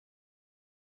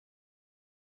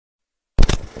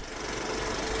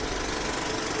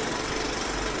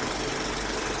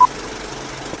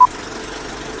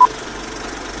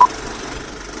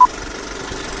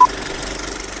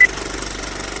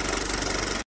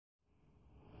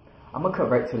I'm gonna cut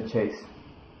right to the chase.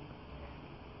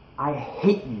 I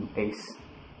hate you, Ace.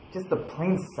 Just the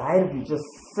plain sight of you just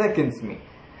sickens me.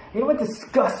 You know what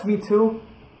disgusts me too?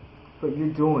 What you're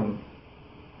doing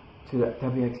to the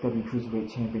WXW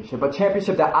Cruiserweight Championship. A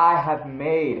championship that I have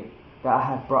made, that I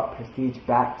have brought prestige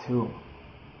back to.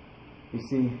 You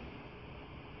see,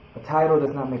 a title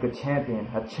does not make a champion.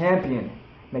 A champion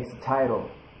makes a title.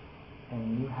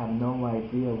 And you have no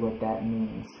idea what that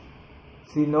means.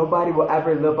 See, nobody will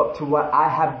ever live up to what I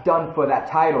have done for that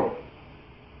title.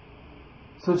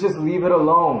 So just leave it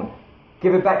alone.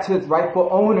 Give it back to its rightful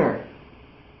owner.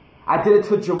 I did it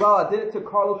to Joel. I did it to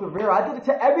Carlos Rivera. I did it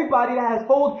to everybody that has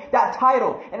held that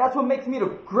title. And that's what makes me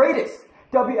the greatest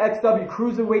WXW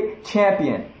Cruiserweight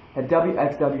Champion that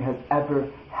WXW has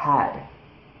ever had.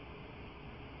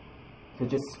 So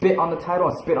just spit on the title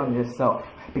and spit on yourself,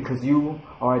 because you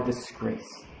are a disgrace.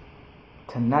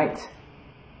 Tonight,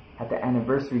 at the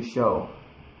anniversary show,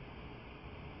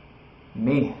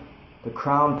 me, the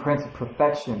Crown Prince of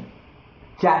Perfection,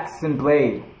 Jaxen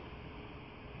Blade,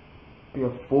 be a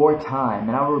 4-time,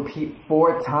 and I will repeat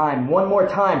 4-time, one more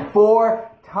time,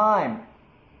 4-time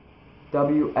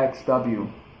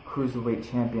WXW Cruiserweight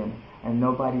Champion. And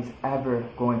nobody's ever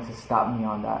going to stop me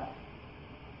on that.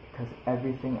 Because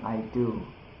everything I do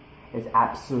is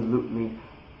absolutely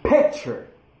picture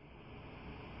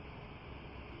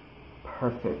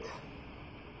perfect.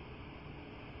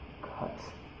 Cut.